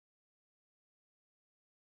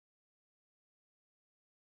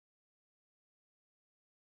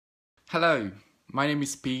Hello, my name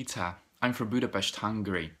is Peter. I'm from Budapest,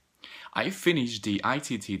 Hungary. I finished the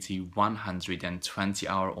ITTT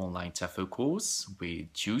 120-hour online TEFL course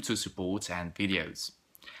with tutor support and videos.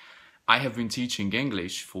 I have been teaching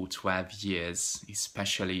English for 12 years,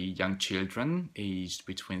 especially young children aged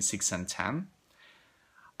between 6 and 10.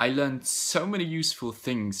 I learned so many useful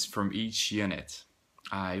things from each unit.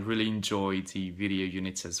 I really enjoyed the video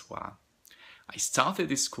units as well. I started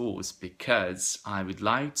this course because I would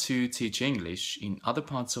like to teach English in other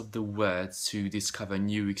parts of the world to discover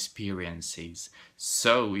new experiences.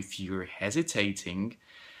 So if you're hesitating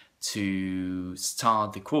to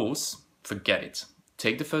start the course, forget it.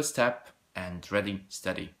 Take the first step and ready,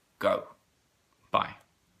 steady, go. Bye.